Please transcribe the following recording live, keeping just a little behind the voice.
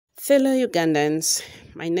Fellow Ugandans,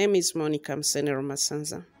 my name is Musenero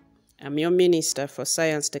Masanza. I'm your Minister for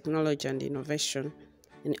Science, Technology and Innovation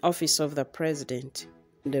in the Office of the President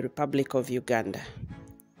in the Republic of Uganda.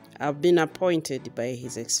 I've been appointed by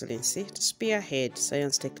His Excellency to spearhead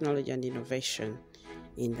science, technology and innovation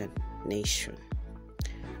in the nation.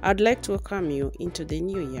 I'd like to welcome you into the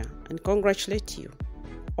new year and congratulate you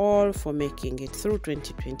all for making it through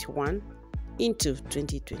 2021 into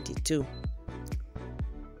 2022.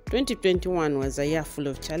 2021 was a year full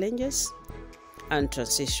of challenges and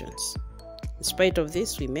transitions. In spite of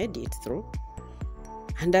this, we made it through,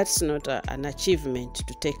 and that's not an achievement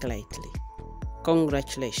to take lightly.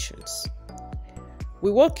 Congratulations.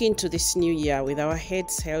 We walk into this new year with our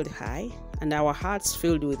heads held high and our hearts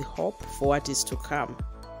filled with hope for what is to come.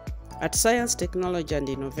 At Science, Technology and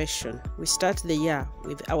Innovation, we start the year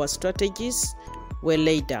with our strategies well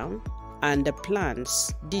laid down and the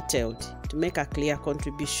plans detailed to make a clear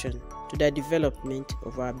contribution to the development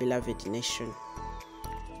of our beloved nation.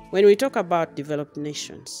 When we talk about developed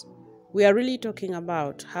nations, we are really talking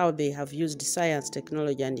about how they have used science,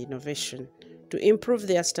 technology, and innovation to improve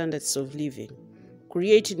their standards of living,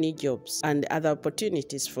 create new jobs and other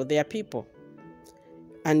opportunities for their people,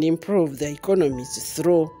 and improve their economies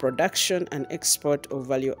through production and export of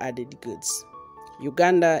value-added goods.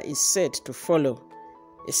 Uganda is set to follow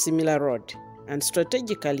a similar road and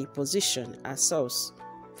strategically position ourselves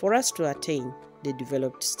for us to attain the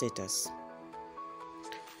developed status.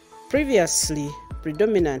 Previously,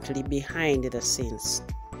 predominantly behind the scenes,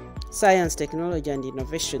 science, technology and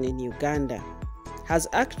innovation in Uganda has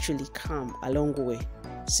actually come a long way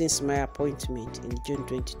since my appointment in June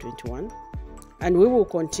 2021, and we will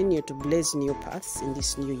continue to blaze new paths in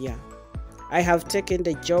this new year. I have taken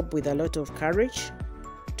the job with a lot of courage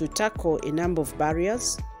to tackle a number of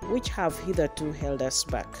barriers which have hitherto held us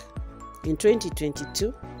back. In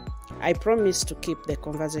 2022, I promise to keep the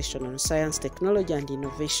conversation on science, technology and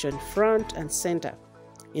innovation front and center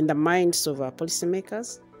in the minds of our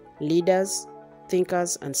policymakers, leaders,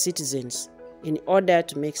 thinkers and citizens in order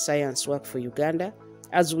to make science work for Uganda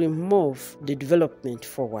as we move the development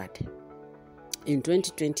forward. In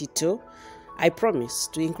 2022, I promise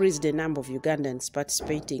to increase the number of Ugandans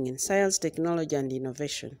participating in science, technology and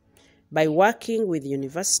innovation by working with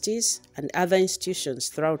universities and other institutions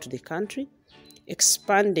throughout the country,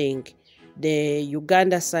 expanding the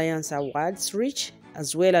Uganda Science Awards reach,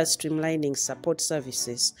 as well as streamlining support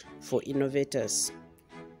services for innovators.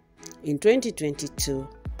 In 2022,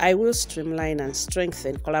 I will streamline and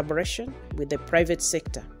strengthen collaboration with the private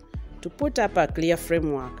sector to put up a clear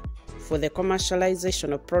framework for the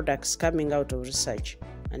commercialization of products coming out of research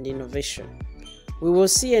and innovation. We will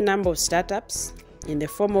see a number of startups in the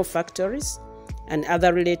form of factories and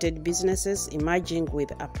other related businesses emerging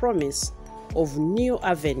with a promise of new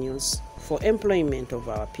avenues for employment of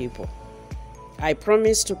our people. I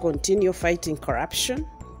promise to continue fighting corruption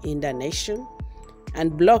in the nation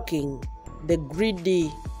and blocking the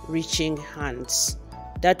greedy reaching hands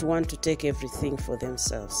that want to take everything for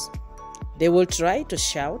themselves. They will try to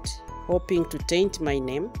shout, hoping to taint my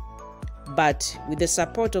name, but with the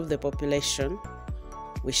support of the population,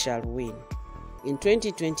 we shall win. In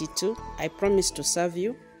 2022, I promise to serve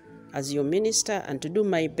you as your minister and to do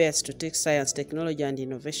my best to take science, technology and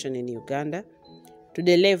innovation in Uganda to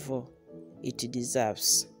the level it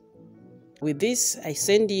deserves. With this, I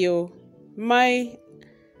send you my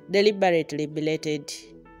deliberately belated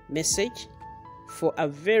message for a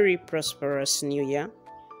very prosperous new year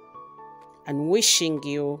and wishing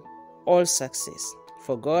you all success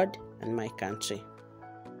for God and my country.